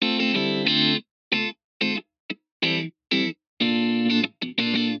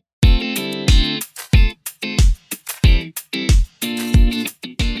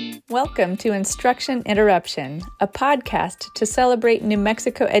Welcome to Instruction Interruption, a podcast to celebrate New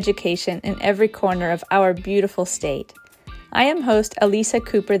Mexico education in every corner of our beautiful state. I am host Elisa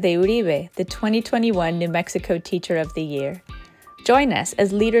Cooper de Uribe, the 2021 New Mexico Teacher of the Year. Join us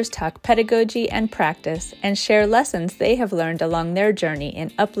as leaders talk pedagogy and practice and share lessons they have learned along their journey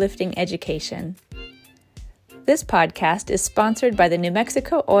in uplifting education. This podcast is sponsored by the New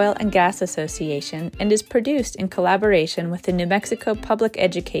Mexico Oil and Gas Association and is produced in collaboration with the New Mexico Public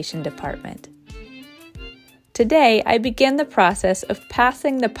Education Department. Today, I begin the process of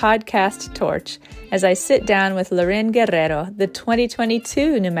passing the podcast torch as I sit down with Loren Guerrero, the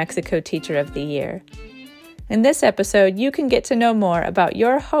 2022 New Mexico Teacher of the Year. In this episode, you can get to know more about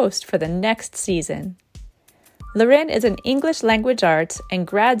your host for the next season. Loren is an English language arts and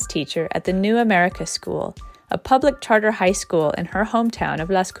grads teacher at the New America School, a public charter high school in her hometown of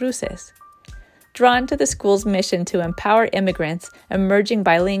Las Cruces. Drawn to the school's mission to empower immigrants, emerging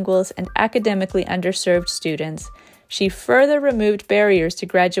bilinguals, and academically underserved students, she further removed barriers to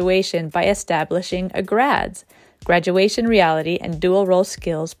graduation by establishing a GRADS, Graduation Reality and Dual Role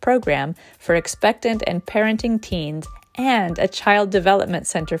Skills program for expectant and parenting teens, and a child development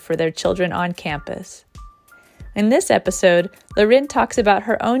center for their children on campus. In this episode, Loren talks about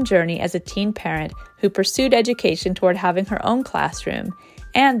her own journey as a teen parent who pursued education toward having her own classroom,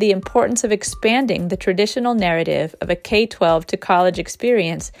 and the importance of expanding the traditional narrative of a K-12 to college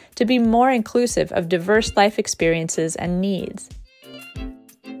experience to be more inclusive of diverse life experiences and needs.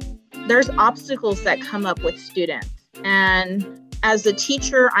 There's obstacles that come up with students, and as a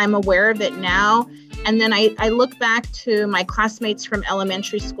teacher, I'm aware of it now. And then I look back to my classmates from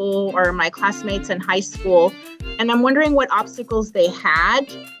elementary school or my classmates in high school, and I'm wondering what obstacles they had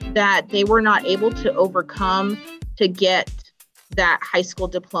that they were not able to overcome to get that high school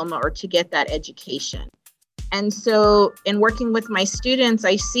diploma or to get that education. And so in working with my students,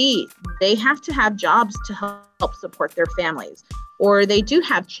 I see they have to have jobs to help support their families, or they do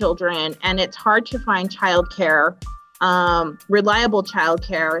have children and it's hard to find childcare. Reliable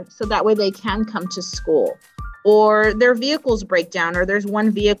childcare, so that way they can come to school, or their vehicles break down, or there's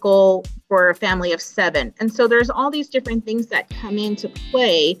one vehicle for a family of 7. And so there's all these different things that come into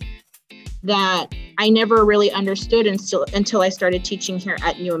play that I never really understood until I started teaching here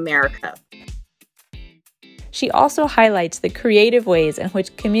at New America. She also highlights the creative ways in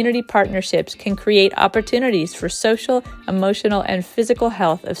which community partnerships can create opportunities for social, emotional, and physical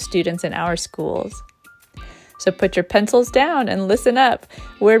health of students in our schools. So put your pencils down and listen up.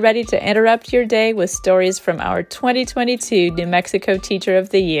 We're ready to interrupt your day with stories from our 2022 New Mexico Teacher of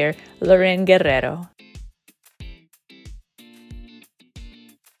the Year, Loren Guerrero.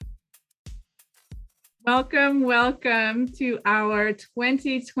 Welcome to our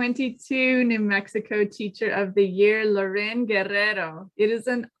 2022 New Mexico Teacher of the Year, Loren Guerrero. It is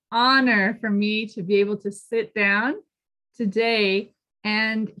an honor for me to be able to sit down today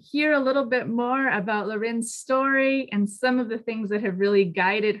and hear a little bit more about Loren's story and some of the things that have really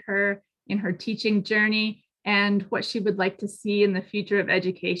guided her in her teaching journey and what she would like to see in the future of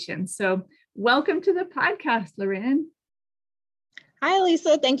education. So welcome to the podcast, Loren. Hi,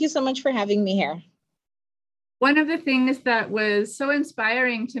 Lisa. Thank you so much for having me here. One of the things that was so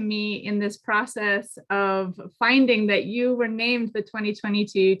inspiring to me in this process of finding that you were named the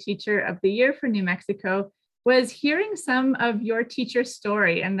 2022 Teacher of the Year for New Mexico was hearing some of your teacher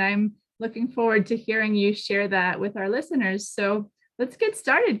story, and I'm looking forward to hearing you share that with our listeners. So let's get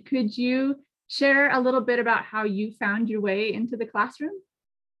started. Could you share a little bit about how you found your way into the classroom?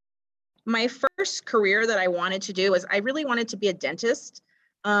 My first career that I wanted to do was I really wanted to be a dentist.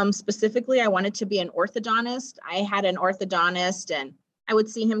 Specifically, I wanted to be an orthodontist. I had an orthodontist and I would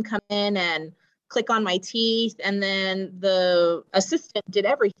see him come in and click on my teeth, and then the assistant did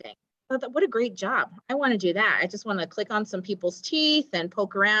everything. I thought, what a great job. I want to do that. I just want to click on some people's teeth and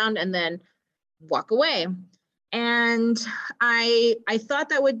poke around and then walk away. And I thought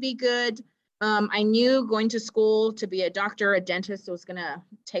that would be good. I knew going to school to be a doctor, a dentist, was going to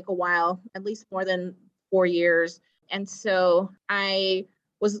take a while, at least more than 4 years. And so I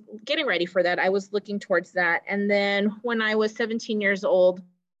was getting ready for that. I was looking towards that. And then when I was 17 years old,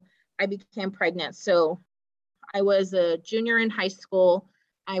 I became pregnant. So I was a junior in high school.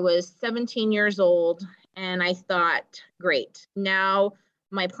 I was 17 years old, and I thought, great, now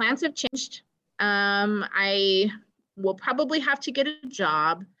my plans have changed. I will probably have to get a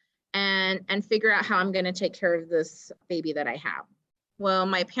job and figure out how I'm going to take care of this baby that I have. Well,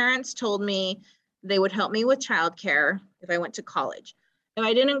 my parents told me they would help me with childcare if I went to college. If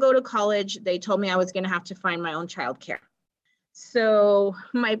I didn't go to college, they told me I was going to have to find my own childcare. So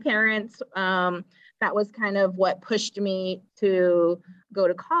my parents that was kind of what pushed me to go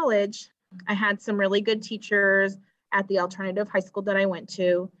to college. I had some really good teachers at the alternative high school that I went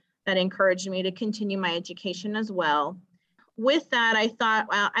to that encouraged me to continue my education as well. With that, I thought,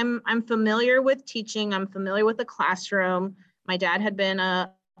 well, I'm familiar with teaching. I'm familiar with the classroom. My dad had been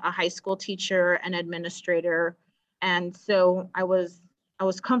a high school teacher and administrator. And so I was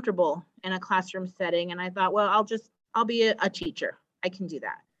comfortable in a classroom setting. And I thought, well, I'll be a teacher. I can do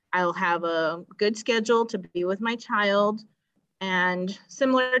that. I'll have a good schedule to be with my child. And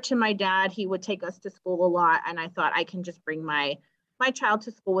similar to my dad, he would take us to school a lot. And I thought I can just bring my child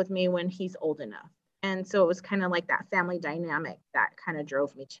to school with me when he's old enough. And so it was kind of like that family dynamic that kind of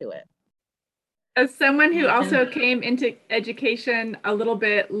drove me to it. As someone who also came into education a little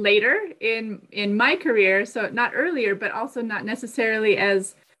bit later in my career, so not earlier, but also not necessarily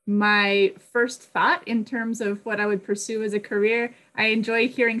as my first thought in terms of what I would pursue as a career, I enjoy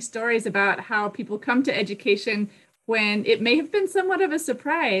hearing stories about how people come to education when it may have been somewhat of a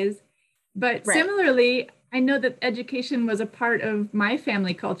surprise. But right. Similarly, I know that education was a part of my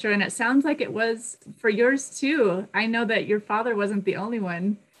family culture, and it sounds like it was for yours too. I know that your father wasn't the only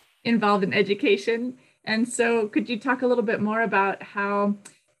one involved in education. And so could you talk a little bit more about how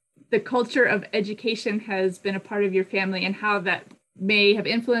the culture of education has been a part of your family and how that may have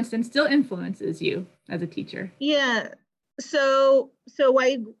influenced and still influences you as a teacher? Yeah. So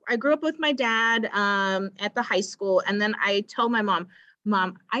I grew up with my dad at the high school, and then I told my mom,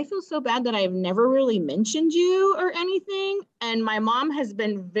 I feel so bad that I've never really mentioned you or anything. And my mom has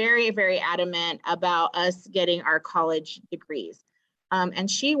been very, very adamant about us getting our college degrees.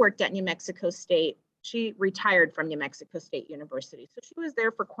 And she worked at New Mexico State. She retired from New Mexico State University. So she was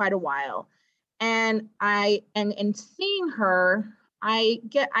there for quite a while. And seeing her, I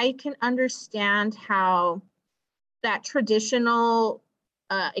can understand how that traditional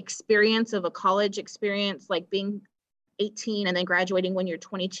experience of a college experience, like being 18 and then graduating when you're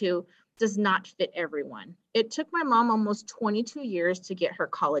 22, does not fit everyone. It took my mom almost 22 years to get her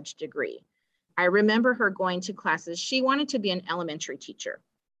college degree. I remember her going to classes. She wanted to be an elementary teacher,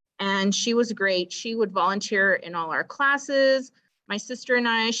 and she was great. She would volunteer in all our classes. My sister and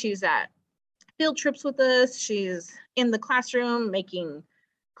I, she's at field trips with us. She's in the classroom making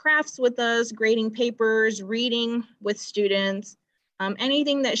crafts with us, grading papers, reading with students.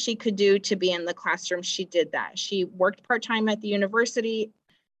 Anything that she could do to be in the classroom, she did that. She worked part-time at the university.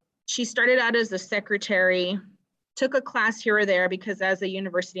 She started out as a secretary, took a class here or there because as a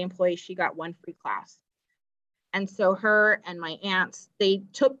university employee, she got one free class. And so her and my aunts, they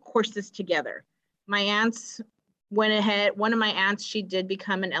took courses together. My aunts went ahead. One of my aunts, she did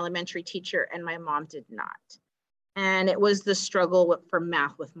become an elementary teacher, and my mom did not. And it was the struggle for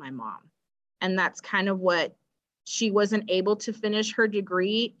math with my mom. And that's kind of what she wasn't able to finish her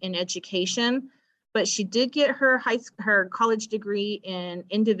degree in education, but she did get her college degree in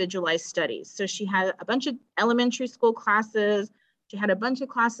individualized studies. So she had a bunch of elementary school classes. She had a bunch of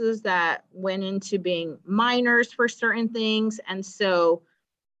classes that went into being minors for certain things. And so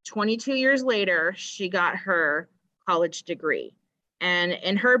 22 years later, she got her college degree.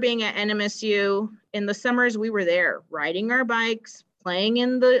 And her being at NMSU, in the summers, we were there riding our bikes, playing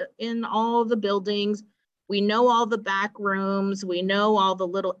in all the buildings. We know all the back rooms. We know all the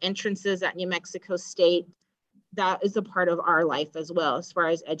little entrances at New Mexico State. That is a part of our life as well, as far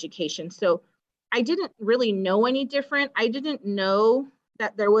as education. So I didn't really know any different. I didn't know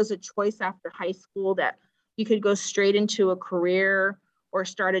that there was a choice after high school that you could go straight into a career or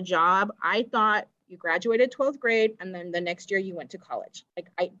start a job. I thought you graduated 12th grade and then the next year you went to college. Like,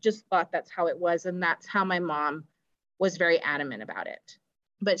 I just thought that's how it was. And that's how my mom was very adamant about it.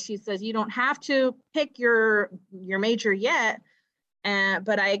 But she says, you don't have to pick your major yet.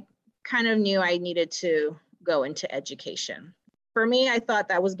 But I kind of knew I needed to go into education. For me, I thought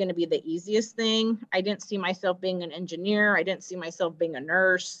that was going to be the easiest thing. I didn't see myself being an engineer. I didn't see myself being a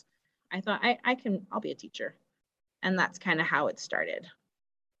nurse. I thought I'll be a teacher. And that's kind of how it started.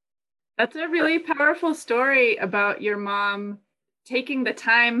 That's a really powerful story about your mom taking the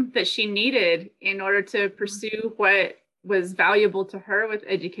time that she needed in order to pursue what was valuable to her with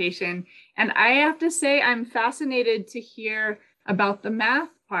education. And I have to say, I'm fascinated to hear about the math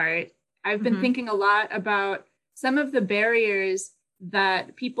part. I've been thinking a lot about some of the barriers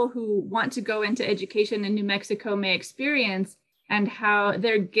that people who want to go into education in New Mexico may experience, and how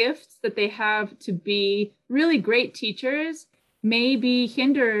their gifts that they have to be really great teachers may be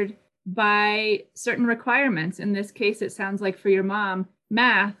hindered by certain requirements. In this case, it sounds like for your mom,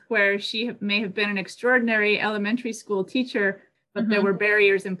 math, where she may have been an extraordinary elementary school teacher, but there were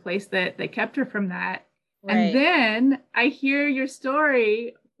barriers in place that kept her from that. Right. And then I hear your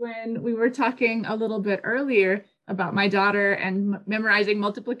story when we were talking a little bit earlier about my daughter and memorizing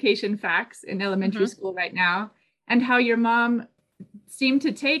multiplication facts in elementary school right now, and how your mom seemed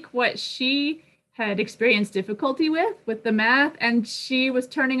to take what she had experienced difficulty with the math, and she was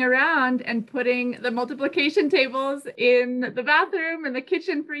turning around and putting the multiplication tables in the bathroom and the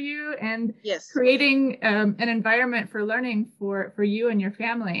kitchen for you, and creating an environment for learning for you and your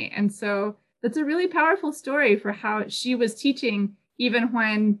family. And so that's a really powerful story for how she was teaching even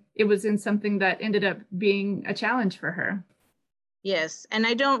when it was in something that ended up being a challenge for her. Yes. And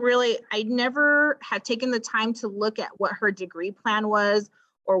I never had taken the time to look at what her degree plan was,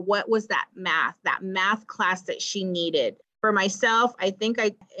 or what was that math class that she needed. For myself, I think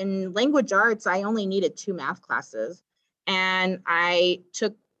in language arts, I only needed 2 math classes. And I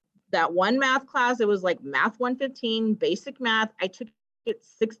took that one math class. It was like Math 115, basic math. I took it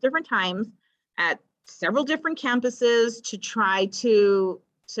 6 different times at several different campuses to try to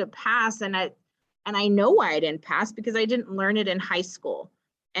pass. And I know why I didn't pass, because I didn't learn it in high school.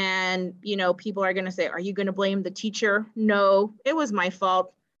 And, people are going to say, are you going to blame the teacher? No, it was my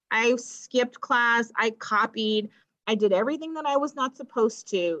fault. I skipped class. I copied. I did everything that I was not supposed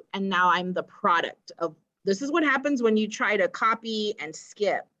to. And now I'm the product of, this is what happens when you try to copy and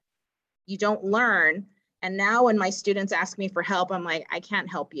skip. You don't learn. And now when my students ask me for help, I'm like, I can't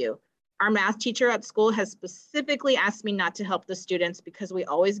help you. Our math teacher at school has specifically asked me not to help the students because we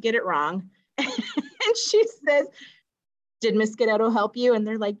always get it wrong. And she says, did Miss Guerrero help you? And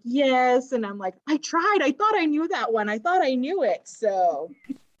they're like, yes. And I'm like, I tried. I thought I knew that one. I thought I knew it. So.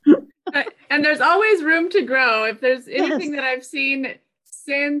 And there's always room to grow. If there's anything that I've seen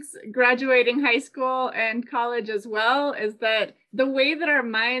since graduating high school and college as well, is that the way that our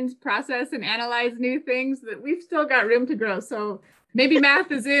minds process and analyze new things, that we've still got room to grow. So maybe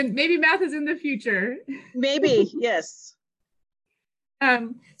math is in the future. Maybe, yes.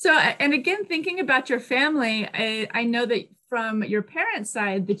 So, and again, thinking about your family, I know that from your parents'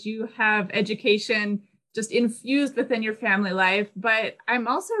 side that you have education just infused within your family life, but I'm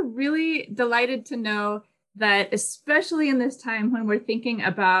also really delighted to know that, especially in this time when we're thinking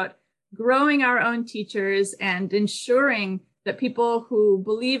about growing our own teachers and ensuring that people who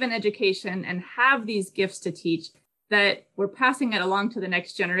believe in education and have these gifts to teach, that we're passing it along to the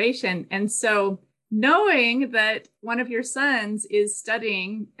next generation. And so knowing that one of your sons is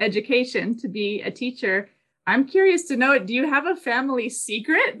studying education to be a teacher, I'm curious to know, do you have a family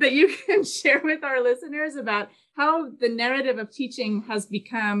secret that you can share with our listeners about how the narrative of teaching has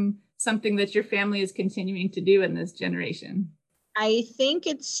become something that your family is continuing to do in this generation? I think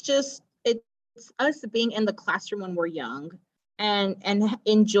it's us being in the classroom when we're young and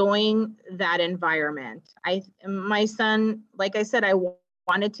enjoying that environment. My son, like I said, I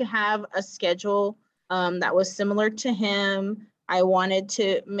wanted to have a schedule that was similar to him. I wanted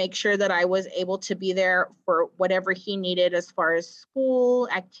to make sure that I was able to be there for whatever he needed as far as school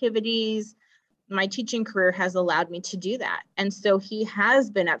activities. My teaching career has allowed me to do that. And so he has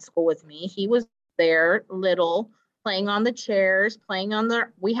been at school with me. He was there little, playing on the chairs,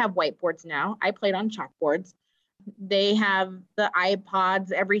 we have whiteboards now. I played on chalkboards. They have the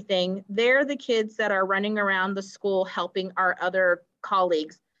iPods, everything. They're the kids that are running around the school helping our other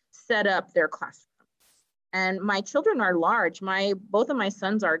colleagues set up their classroom. And my children are large. Both of my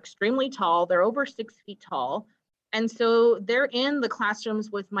sons are extremely tall. They're over 6 feet tall. And so they're in the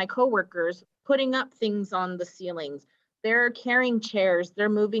classrooms with my coworkers, putting up things on the ceilings. They're carrying chairs, they're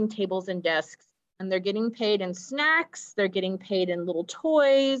moving tables and desks, and they're getting paid in snacks. They're getting paid in little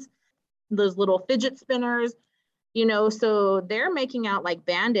toys, those little fidget spinners, so they're making out like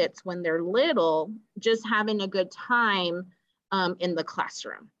bandits when they're little, just having a good time in the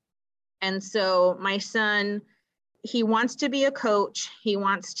classroom. And so my son, he wants to be a coach. He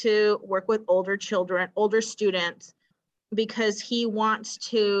wants to work with older students, because he wants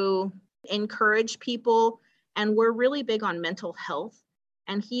to encourage people. And we're really big on mental health.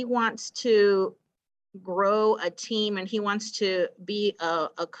 And he wants to grow a team, and he wants to be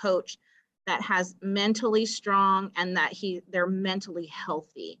a coach that has mentally strong and that they're mentally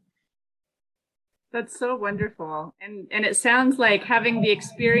healthy. That's so wonderful. And it sounds like having the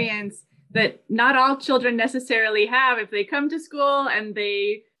experience that not all children necessarily have. If they come to school and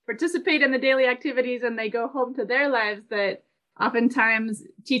they participate in the daily activities and they go home to their lives, that oftentimes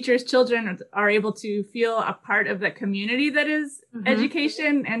teachers' children are able to feel a part of the community that is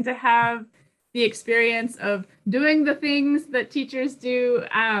education, and to have the experience of doing the things that teachers do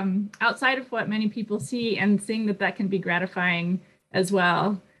outside of what many people see, and seeing that can be gratifying as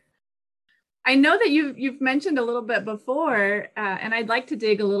well. I know that you've mentioned a little bit before, and I'd like to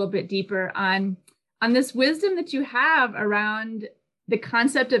dig a little bit deeper on this wisdom that you have around the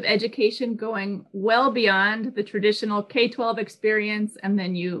concept of education going well beyond the traditional K-12 experience, and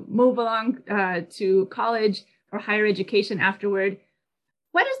then you move along to college or higher education afterward.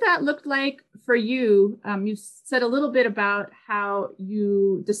 What does that look like for you? You said a little bit about how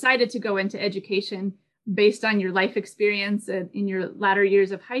you decided to go into education based on your life experience in your latter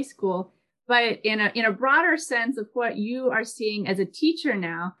years of high school. But in a broader sense of what you are seeing as a teacher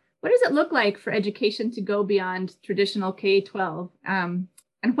now, what does it look like for education to go beyond traditional K-12? And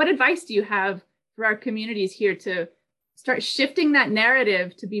what advice do you have for our communities here to start shifting that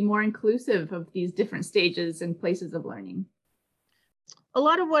narrative to be more inclusive of these different stages and places of learning? A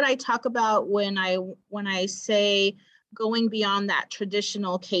lot of what I talk about when I say going beyond that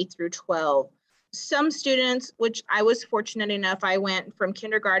traditional K through 12, some students, which I was fortunate enough, I went from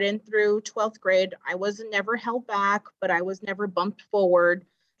kindergarten through 12th grade. I was never held back, but I was never bumped forward.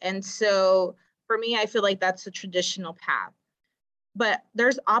 And so for me, I feel like that's a traditional path. But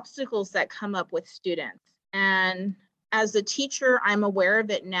there's obstacles that come up with students. And as a teacher, I'm aware of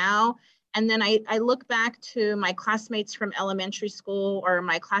it now. And then I look back to my classmates from elementary school or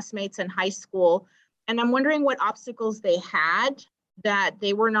my classmates in high school, and I'm wondering what obstacles they had that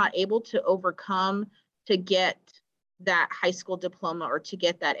they were not able to overcome to get that high school diploma or to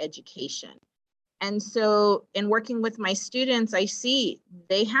get that education. And so in working with my students, I see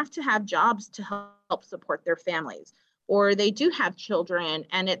they have to have jobs to help support their families, or they do have children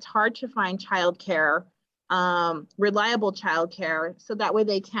and it's hard to find childcare, reliable childcare, so that way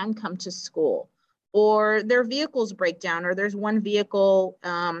they can come to school, or their vehicles break down, or there's one vehicle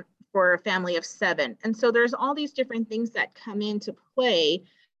for a family of 7. And so there's all these different things that come into play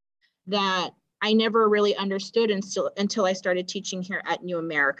that I never really understood until I started teaching here at New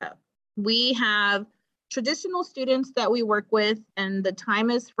America. We have traditional students that we work with, and the time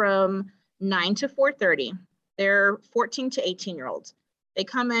is from 9 to 4:30. They're 14 to 18-year-olds. They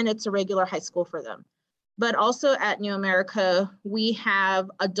come in, it's a regular high school for them. But also at New America, we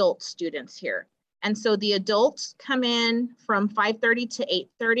have adult students here. And so the adults come in from 5:30 to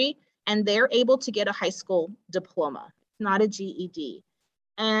 8:30, and they're able to get a high school diploma, not a GED.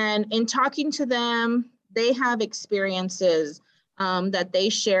 And in talking to them, they have experiences that they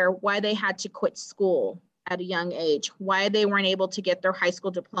share why they had to quit school at a young age, why they weren't able to get their high school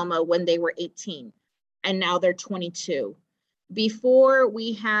diploma when they were 18, and now they're 22. Before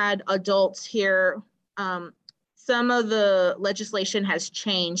we had adults here, some of the legislation has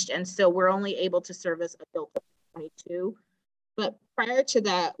changed, and so we're only able to service adults at 22. But prior to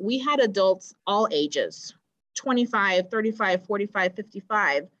that, we had adults all ages, 25, 35, 45,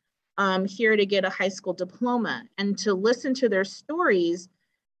 55, here to get a high school diploma. And to listen to their stories,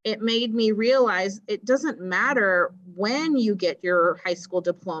 it made me realize it doesn't matter when you get your high school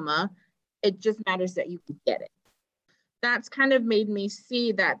diploma, it just matters that you can get it. That's kind of made me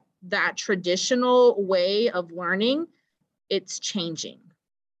see that traditional way of learning, it's changing.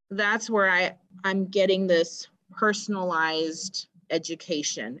 That's where I'm getting this personalized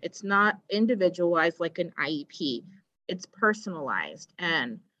education. It's not individualized like an IEP, it's personalized.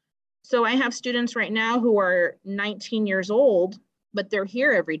 And so I have students right now who are 19 years old, but they're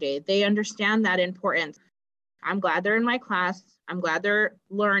here every day. They understand that importance. I'm glad they're in my class. I'm glad they're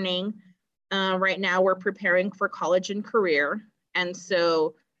learning. Right now we're preparing for college and career. And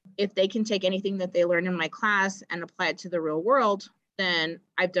so if they can take anything that they learn in my class and apply it to the real world, then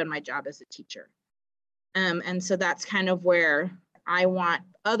I've done my job as a teacher. And so that's kind of where I want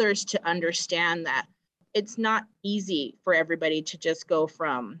others to understand that it's not easy for everybody to just go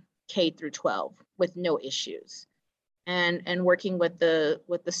from K through 12 with no issues. And working with the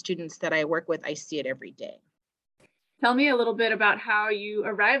students that I work with, I see it every day. Tell me a little bit about how you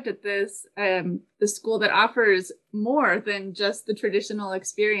arrived at this, the school that offers more than just the traditional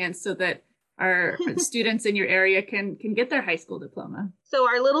experience, so that our students in your area can get their high school diploma. So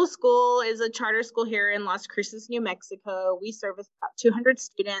our little school is a charter school here in Las Cruces, New Mexico. We service about 200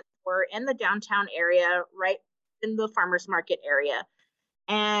 students. We're in the downtown area, right in the farmers market area.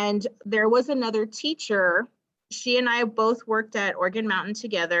 And there was another teacher. She and I both worked at Organ Mountain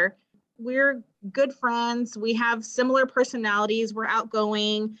together. We're good friends. We have similar personalities. We're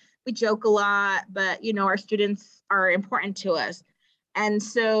outgoing. We joke a lot, but our students are important to us. And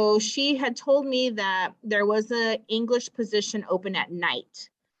so she had told me that there was an English position open at night,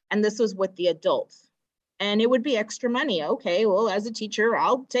 and this was with the adults, and it would be extra money. Okay, well, as a teacher,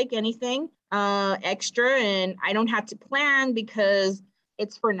 I'll take anything extra, and I don't have to plan because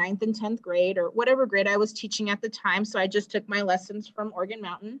it's for 9th and 10th grade or whatever grade I was teaching at the time. So I just took my lessons from Organ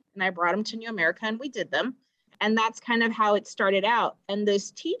Mountain and I brought them to New America and we did them. And that's kind of how it started out. And this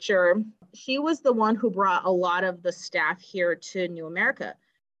teacher, she was the one who brought a lot of the staff here to New America.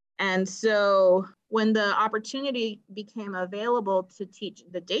 And so when the opportunity became available to teach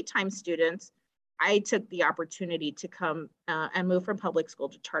the daytime students, I took the opportunity to come and move from public school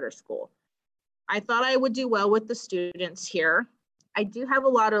to charter school. I thought I would do well with the students here. I do have a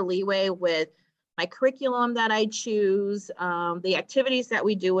lot of leeway with my curriculum that I choose, the activities that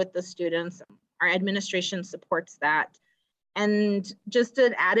we do with the students. Our administration supports that. And just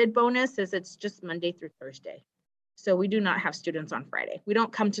an added bonus is it's just Monday through Thursday. So we do not have students on Friday. We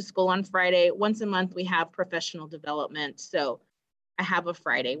don't come to school on Friday. Once a month, we have professional development. So I have a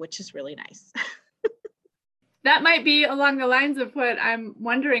Friday, which is really nice. That might be along the lines of what I'm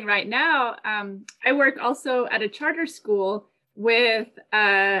wondering right now. I work also at a charter school with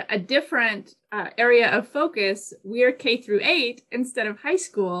a different area of focus. We're K through 8 instead of high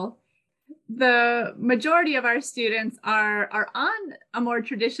school. The majority of our students are on a more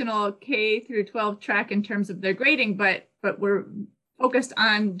traditional K through 12 track in terms of their grading, but we're focused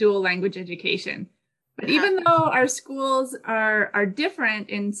on dual language education. But even though our schools are different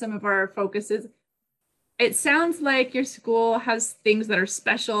in some of our focuses, it sounds like your school has things that are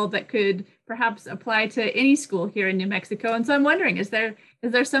special that could perhaps apply to any school here in New Mexico. And so I'm wondering, is there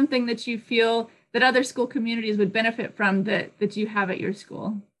something that you feel that other school communities would benefit from that you have at your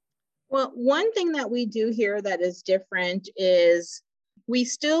school? Well, one thing that we do here that is different is we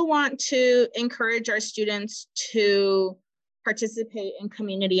still want to encourage our students to participate in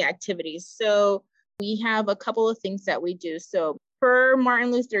community activities. So we have a couple of things that we do. So for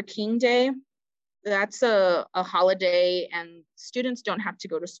Martin Luther King Day, that's a holiday and students don't have to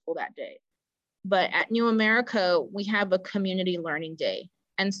go to school that day. But at New America, we have a community learning day.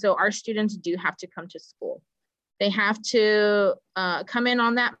 And so our students do have to come to school. They have to come in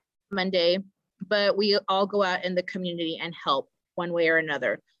on that Monday, but we all go out in the community and help one way or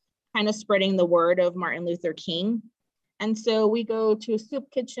another, kind of spreading the word of Martin Luther King. And so we go to soup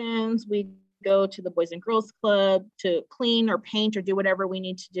kitchens, we go to the Boys and Girls Club to clean or paint or do whatever we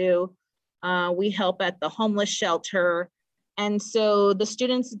need to do. We help at the homeless shelter. And so the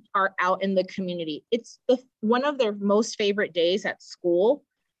students are out in the community. It's one of their most favorite days at school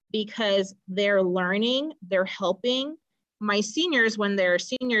because they're learning, they're helping. My seniors, when they're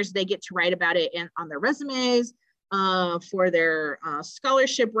seniors, they get to write about it on their resumes for their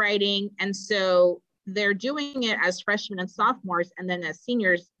scholarship writing. And so they're doing it as freshmen and sophomores. And then as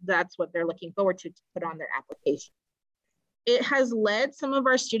seniors, that's what they're looking forward to put on their application. It has led some of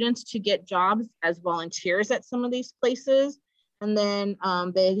our students to get jobs as volunteers at some of these places. And then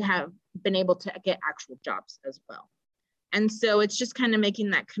they have been able to get actual jobs as well. And so it's just kind of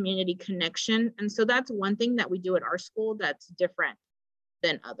making that community connection. And so that's one thing that we do at our school that's different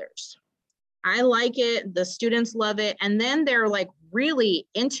than others. I like it. The students love it. And then they're like really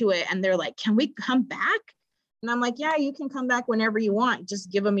into it. And they're like, can we come back? And I'm like, yeah, you can come back whenever you want.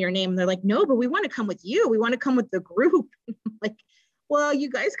 Just give them your name. And they're like, no, but we want to come with you. We want to come with the group. Like, well, you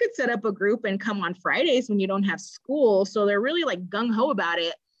guys could set up a group and come on Fridays when you don't have school. So they're really like gung-ho about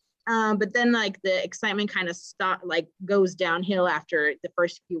it. But then like the excitement kind of goes downhill after the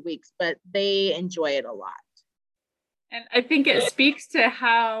first few weeks, but they enjoy it a lot. And I think it speaks to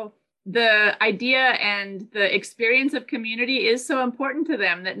how the idea and the experience of community is so important to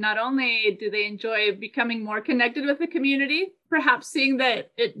them, that not only do they enjoy becoming more connected with the community, perhaps seeing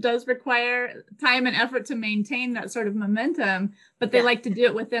that it does require time and effort to maintain that sort of momentum, but they like to do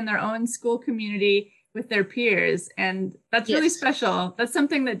it within their own school community with their peers. And that's really special. That's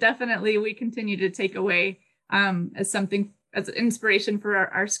something that definitely we continue to take away as inspiration for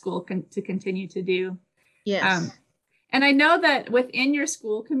our school to continue to do. Yes. And I know that within your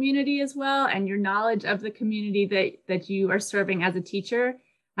school community as well, and your knowledge of the community that you are serving as a teacher,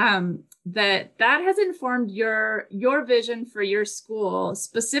 that has informed your vision for your school,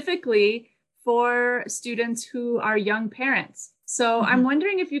 specifically for students who are young parents. So I'm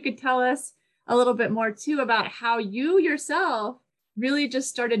wondering if you could tell us a little bit more too about how you yourself really just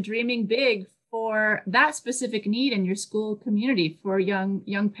started dreaming big for that specific need in your school community for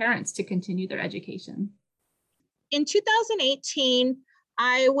young parents to continue their education. In 2018,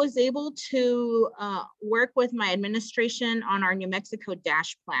 I was able to work with my administration on our New Mexico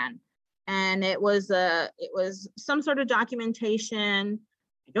Dash Plan. And it was some sort of documentation.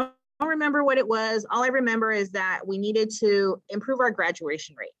 I don't remember what it was. All I remember is that we needed to improve our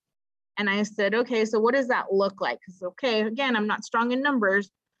graduation rate. And I said, okay, so what does that look like? Because, okay, again, I'm not strong in numbers.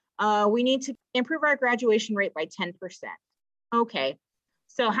 We need to improve our graduation rate by 10%. Okay,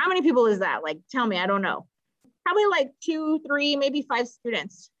 so how many people is that? Like, tell me, I don't know. Probably like 2, 3, maybe 5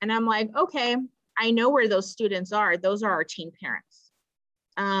 students. And I'm like, okay, I know where those students are. Those are our teen parents.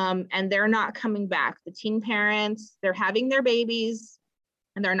 and they're not coming back. The teen parents, they're having their babies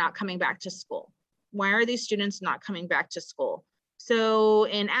and they're not coming back to school. Why are these students not coming back to school? So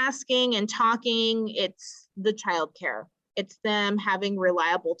in asking and talking, it's the childcare. It's them having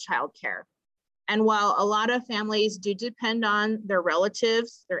reliable childcare. And while a lot of families do depend on their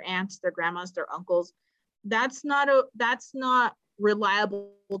relatives, their aunts, their grandmas, their uncles, that's not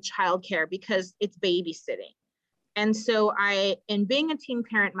reliable childcare because it's babysitting. And so in being a teen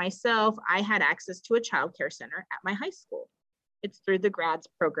parent myself, I had access to a childcare center at my high school. It's through the GRADS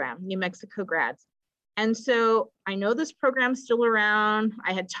program, New Mexico GRADS. And so I know this program's still around.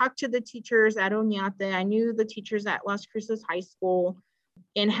 I had talked to the teachers at Oñate. I knew the teachers at Las Cruces High School.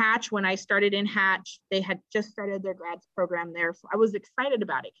 In Hatch, when I started in Hatch, they had just started their GRADS program there. So I was excited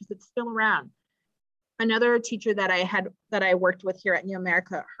about it because it's still around. Another teacher that I worked with here at New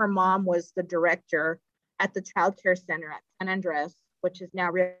America, her mom was the director at the Child Care Center at San Andres, which is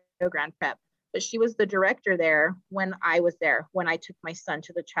now Rio Grande Prep. But she was the director there when I was there, when I took my son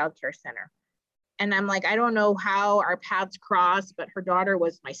to the Child Care Center. And I'm like, I don't know how our paths crossed, but her daughter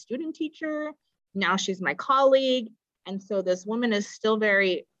was my student teacher. Now she's my colleague. And so this woman is still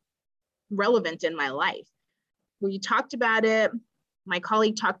very relevant in my life. We talked about it. My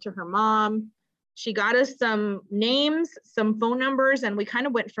colleague talked to her mom. She got us some names, some phone numbers, and we kind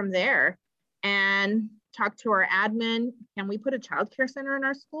of went from there and talked to our admin. Can we put a childcare center in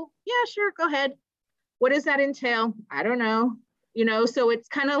our school? Yeah, sure, go ahead. What does that entail? I don't know. So it's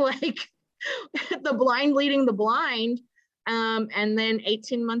kind of like the blind leading the blind. And then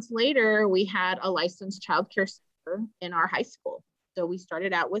 18 months later, we had a licensed childcare center in our high school. So we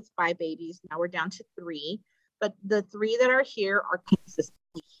started out with 5 babies. Now we're down to 3, but the 3 that are here are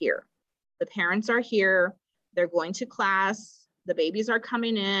consistently here. The parents are here, they're going to class, the babies are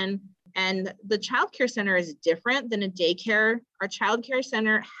coming in, and the child care center is different than a daycare. Our child care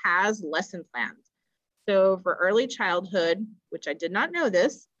center has lesson plans. So for early childhood, which I did not know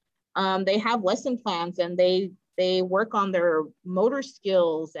this, they have lesson plans, and they work on their motor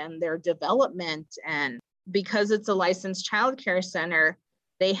skills and their development. And because it's a licensed child care center,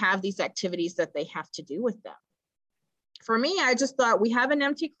 they have these activities that they have to do with them. For me, I just thought, we have an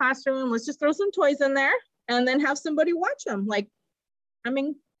empty classroom, let's just throw some toys in there and then have somebody watch them.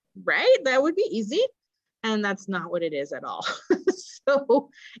 Right? That would be easy. And that's not what it is at all.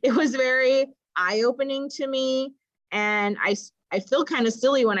 So it was very eye-opening to me. And I feel kind of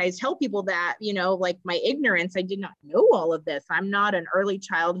silly when I tell people that, like my ignorance, I did not know all of this. I'm not an early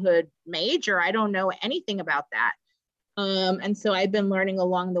childhood major. I don't know anything about that. And so I've been learning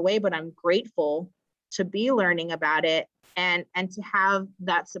along the way, but I'm grateful to be learning about it and to have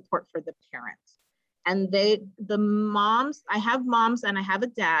that support for the parents. And the moms, I have moms and I have a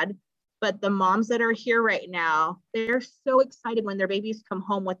dad, but the moms that are here right now, they're so excited when their babies come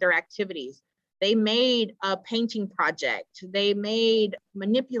home with their activities. They made a painting project. They made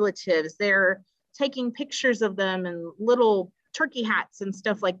manipulatives. They're taking pictures of them and little turkey hats and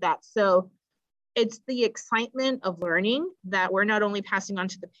stuff like that. So it's the excitement of learning that we're not only passing on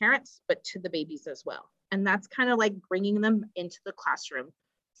to the parents, but to the babies as well. And that's kind of like bringing them into the classroom,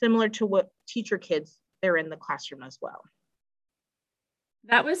 similar to what teacher kids, they're in the classroom as well.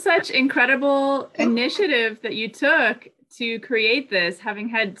 That was such incredible initiative that you took to create this, having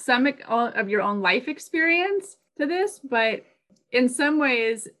had some of your own life experience to this. But in some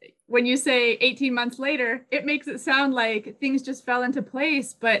ways, when you say 18 months later, it makes it sound like things just fell into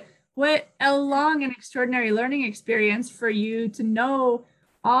place. But what a long and extraordinary learning experience for you to know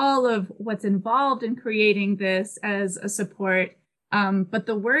all of what's involved in creating this as a support. But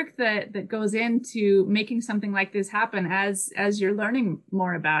the work that goes into making something like this happen as you're learning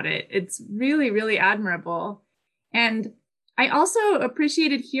more about it, it's really, really admirable. And I also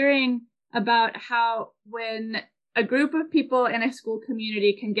appreciated hearing about how when a group of people in a school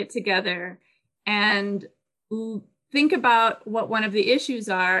community can get together and think about what one of the issues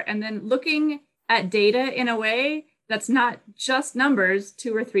are, and then looking at data in a way that's not just numbers,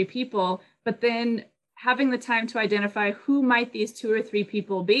 2 or 3 people, but then having the time to identify who might these 2 or 3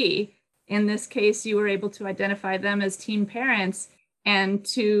 people be. In this case, you were able to identify them as teen parents and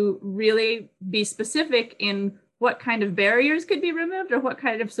to really be specific in what kind of barriers could be removed or what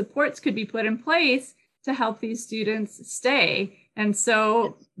kind of supports could be put in place to help these students stay. And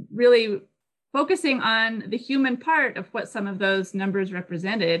so really focusing on the human part of what some of those numbers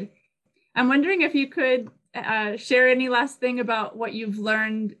represented. I'm wondering if you could share any last thing about what you've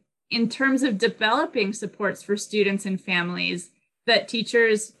learned in terms of developing supports for students and families that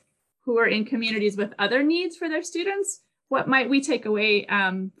teachers who are in communities with other needs for their students, what might we take away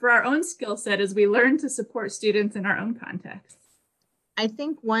for our own skill set as we learn to support students in our own context? I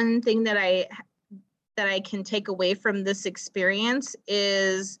think one thing that I can take away from this experience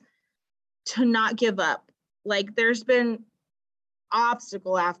is to not give up. Like, there's been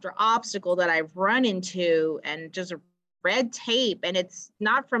obstacle after obstacle that I've run into, and just red tape, and it's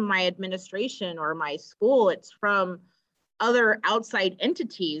not from my administration or my school, it's from other outside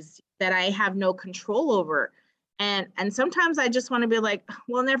entities that I have no control over. And sometimes I just want to be like,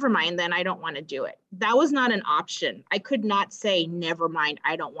 well, never mind, then I don't want to do it. That was not an option. I could not say, never mind,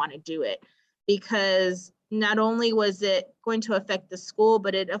 I don't want to do it, because not only was it going to affect the school,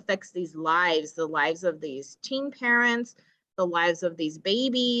 but it affects these lives, the lives of these teen parents, the lives of these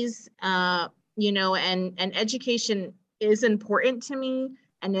babies, and education is important to me.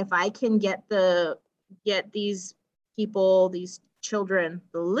 And if I can get these people, these children,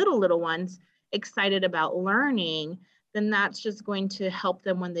 the little ones, excited about learning, then that's just going to help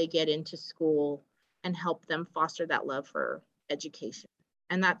them when they get into school and help them foster that love for education.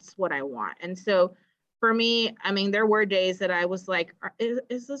 And that's what I want. And so for me, I mean, there were days that I was like,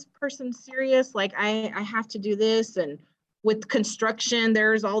 is this person serious? Like, I have to do this. And with construction,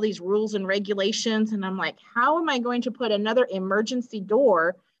 there's all these rules and regulations. And I'm like, how am I going to put another emergency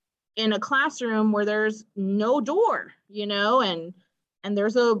door in a classroom where there's no door, and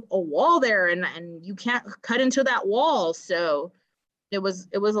there's a wall there, and you can't cut into that wall. So it was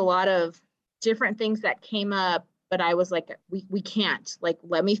a lot of different things that came up, but I was like, we can't, like,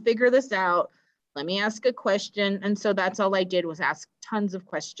 let me figure this out. Let me ask a question. And so that's all I did, was ask tons of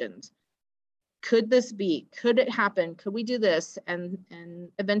questions. Could this be? Could it happen? Could we do this? And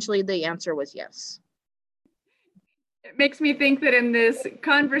eventually the answer was yes. It makes me think that in this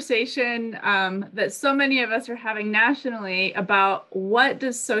conversation that so many of us are having nationally about what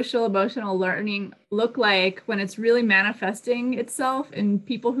does social emotional learning look like when it's really manifesting itself in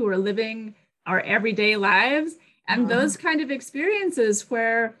people who are living our everyday lives, and those kind of experiences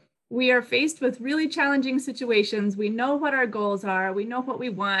where we are faced with really challenging situations. We know what our goals are, we know what we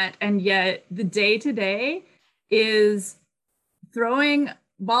want, and yet the day-to-day is throwing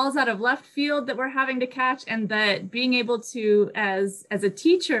balls out of left field that we're having to catch, and that being able to, as a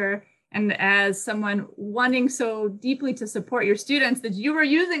teacher and as someone wanting so deeply to support your students, that you are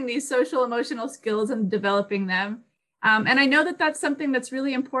using these social emotional skills and developing them. And I know that that's something that's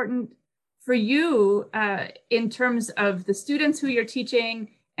really important for you in terms of the students who you're teaching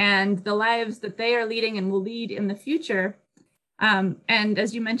and the lives that they are leading and will lead in the future. And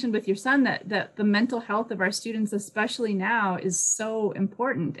as you mentioned with your son, that the mental health of our students, especially now, is so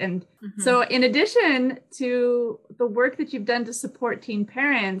important. And so in addition to the work that you've done to support teen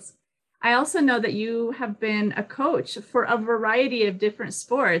parents, I also know that you have been a coach for a variety of different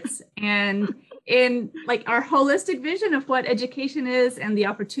sports. And in like our holistic vision of what education is and the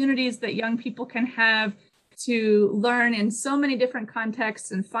opportunities that young people can have to learn in so many different contexts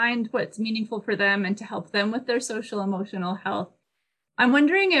and find what's meaningful for them and to help them with their social emotional health. I'm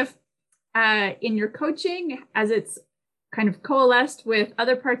wondering if in your coaching, as it's kind of coalesced with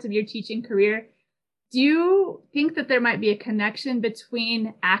other parts of your teaching career, do you think that there might be a connection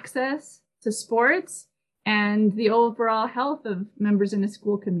between access to sports and the overall health of members in a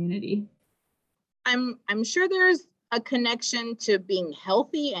school community? I'm sure there's a connection to being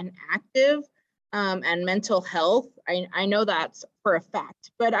healthy and active. And mental health. I know that's for a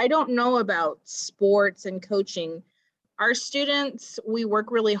fact, but I don't know about sports and coaching. Our students, we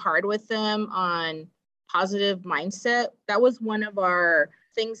work really hard with them on positive mindset. That was one of our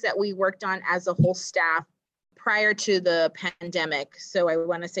things that we worked on as a whole staff prior to the pandemic. So I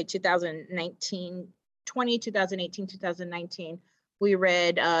want to say 2018, 2019, we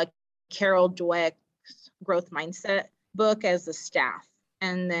read Carol Dweck's Growth Mindset book as a staff.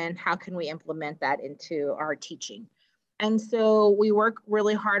 And then how can we implement that into our teaching? And so we work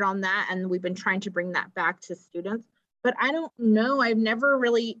really hard on that, and we've been trying to bring that back to students. But I don't know, I've never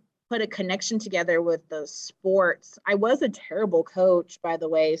really put a connection together with the sports. I was a terrible coach, by the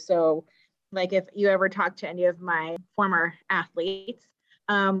way. So like, if you ever talk to any of my former athletes,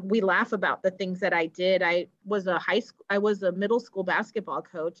 we laugh about the things that I did. I was a middle school basketball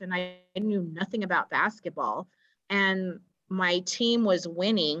coach, and I knew nothing about basketball. And my team was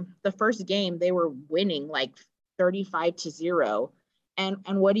winning. The first game, they were winning like 35-0. And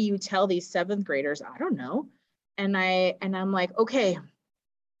what do you tell these seventh graders? I don't know. And I'm like, okay,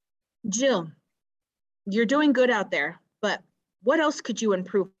 Jill, you're doing good out there, but what else could you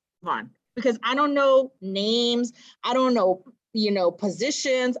improve on? Because I don't know names. I don't know,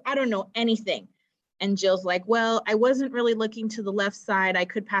 positions. I don't know anything. And Jill's like, well, I wasn't really looking to the left side. I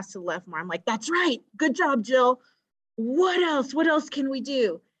could pass to the left more. I'm like, that's right. Good job, Jill. What else can we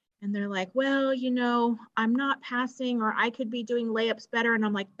do? And they're like, well, I'm not passing, or I could be doing layups better. And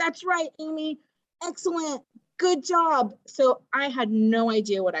I'm like, that's right, Amy. Excellent. Good job. So I had no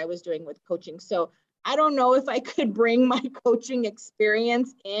idea what I was doing with coaching. So I don't know if I could bring my coaching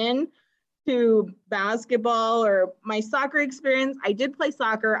experience in to basketball or my soccer experience. I did play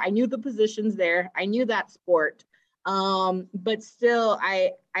soccer. I knew the positions there. I knew that sport. But still,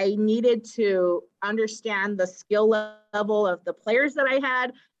 I needed to understand the skill level of the players that I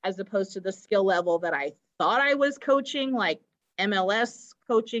had, as opposed to the skill level that I thought I was coaching, like MLS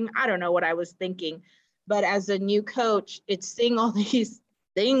coaching. I don't know what I was thinking. But as a new coach, it's seeing all these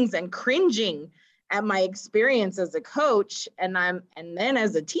things and cringing at my experience as a coach, and then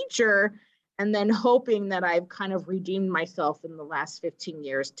as a teacher, and then hoping that I've kind of redeemed myself in the last 15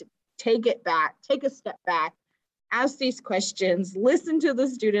 years to take a step back, ask these questions, listen to the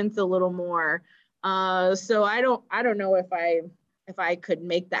students a little more. So I don't know if I could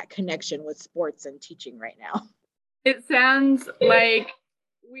make that connection with sports and teaching right now. It sounds like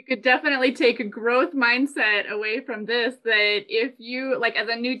we could definitely take a growth mindset away from this, that if you, like, as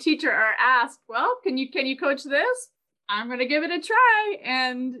a new teacher, are asked, well, can you coach this? I'm going to give it a try.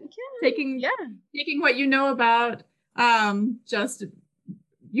 And taking what you know about just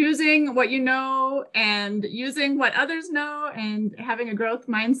using what you know and using what others know and having a growth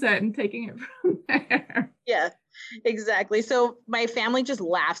mindset and taking it from there. Yeah, exactly. So my family just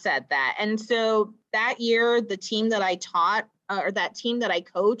laughs at that. And so that year, the team that I taught, or that team that I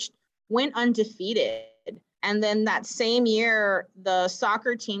coached, went undefeated. And then that same year, the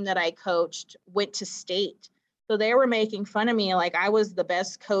soccer team that I coached went to state. So they were making fun of me like I was the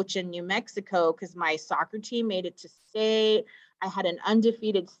best coach in New Mexico because my soccer team made it to state. I had an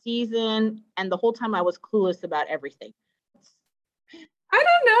undefeated season, and the whole time I was clueless about everything. I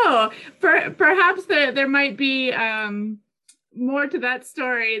don't know. Perhaps there might be more to that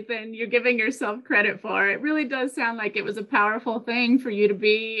story than you're giving yourself credit for. It really does sound like it was a powerful thing for you to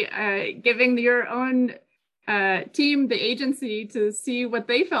be giving your own team the agency to see what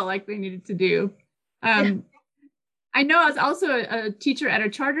they felt like they needed to do. I know I was also a teacher at a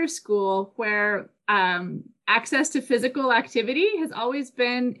charter school where access to physical activity has always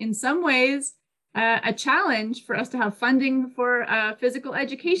been, in some ways, a challenge for us to have funding for a physical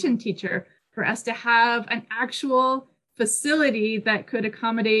education teacher, for us to have an actual facility that could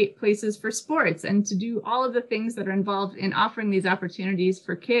accommodate places for sports and to do all of the things that are involved in offering these opportunities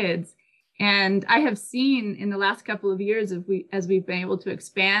for kids. And I have seen in the last couple of years, as we've been able to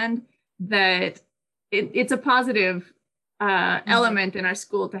expand, that it's a positive element in our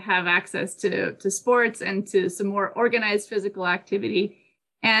school to have access to sports and to some more organized physical activity.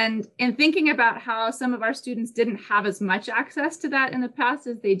 And in thinking about how some of our students didn't have as much access to that in the past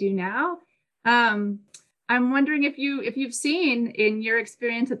as they do now, I'm wondering if you've seen in your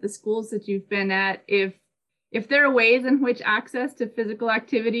experience at the schools that you've been at, if there are ways in which access to physical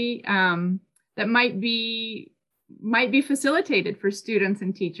activity that might be facilitated for students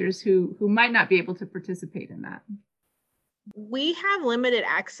and teachers who might not be able to participate in that. We have limited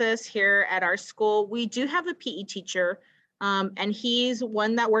access here at our school. We do have a PE teacher, and he's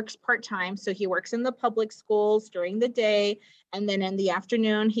one that works part-time. So he works in the public schools during the day, and then in the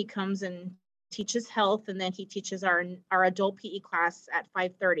afternoon, he comes and teaches health, and then he teaches our adult PE class at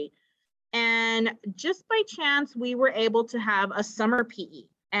 5:30. And just by chance, we were able to have a summer PE,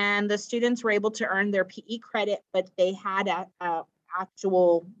 and the students were able to earn their PE credit, but they had to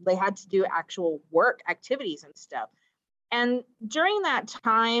do actual work activities and stuff. And during that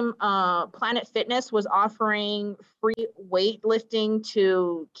time, Planet Fitness was offering free weightlifting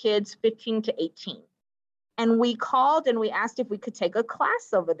to kids 15 to 18. And we called and we asked if we could take a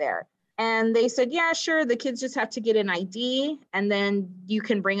class over there. And they said, yeah, sure. The kids just have to get an ID, and then you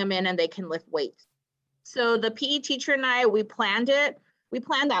can bring them in and they can lift weights. So the PE teacher and I, we planned it. We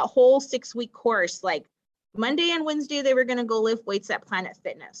planned that whole 6-week course. Like Monday and Wednesday, they were going to go lift weights at Planet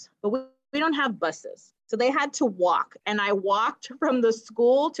Fitness, but we don't have buses. So they had to walk. And I walked from the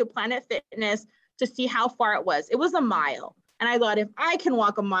school to Planet Fitness to see how far it was. It was a mile. And I thought, if I can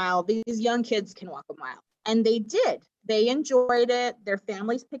walk a mile, these young kids can walk a mile. And they did. They enjoyed it. Their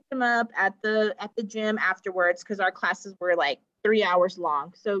families picked them up at the gym afterwards, because our classes were like 3 hours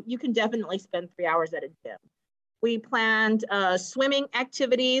long. So you can definitely spend 3 hours at a gym. We planned swimming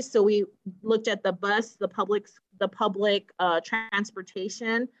activities. So we looked at the bus, the public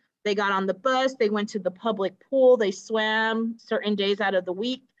transportation. They got on the bus, they went to the public pool, they swam certain days out of the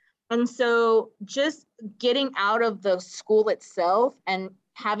week. And so just getting out of the school itself and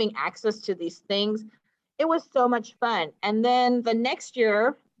having access to these things, it was so much fun. And then the next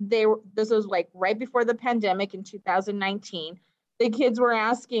year, this was like right before the pandemic in 2019, the kids were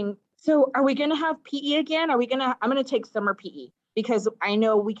asking, so are we going to have PE again? I'm going to take summer PE because I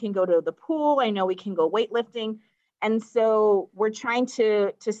know we can go to the pool. I know we can go weightlifting. And so we're trying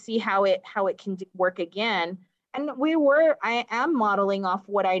to see how it can work again. And I am modeling off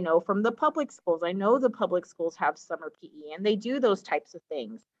what I know from the public schools. I know the public schools have summer PE and they do those types of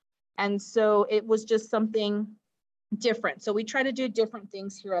things. And so it was just something different. So we try to do different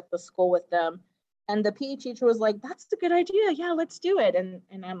things here at the school with them. And the PE teacher was like, that's a good idea. Yeah, let's do it. And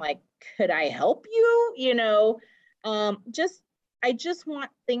I'm like, could I help you? I just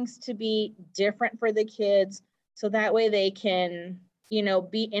want things to be different for the kids. So that way they can,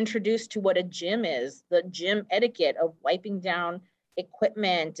 be introduced to what a gym is, the gym etiquette of wiping down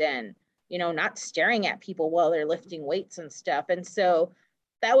equipment and, not staring at people while they're lifting weights and stuff. And so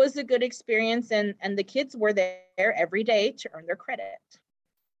that was a good experience. And the kids were there every day to earn their credit.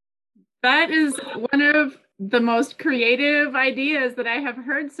 That is one of the most creative ideas that I have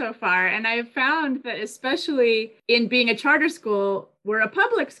heard so far. And I have found that especially in being a charter school, we're a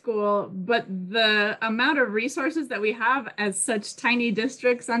public school, but the amount of resources that we have as such tiny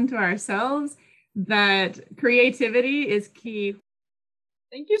districts unto ourselves, that creativity is key.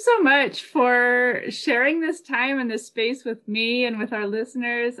 Thank you so much for sharing this time and this space with me and with our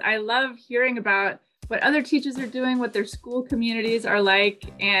listeners. I love hearing about what other teachers are doing, what their school communities are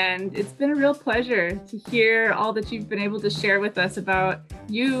like. And it's been a real pleasure to hear all that you've been able to share with us about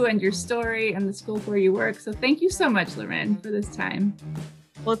you and your story and the school where you work. So thank you so much, Loren, for this time.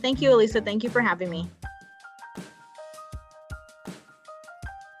 Well, thank you, Elisa. Thank you for having me.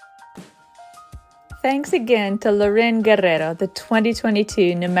 Thanks again to Loren Guerrero, the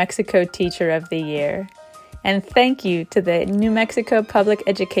 2022 New Mexico Teacher of the Year. And thank you to the New Mexico Public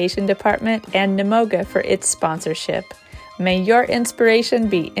Education Department and NMOGA for its sponsorship. May your inspiration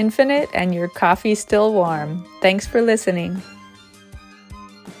be infinite and your coffee still warm. Thanks for listening.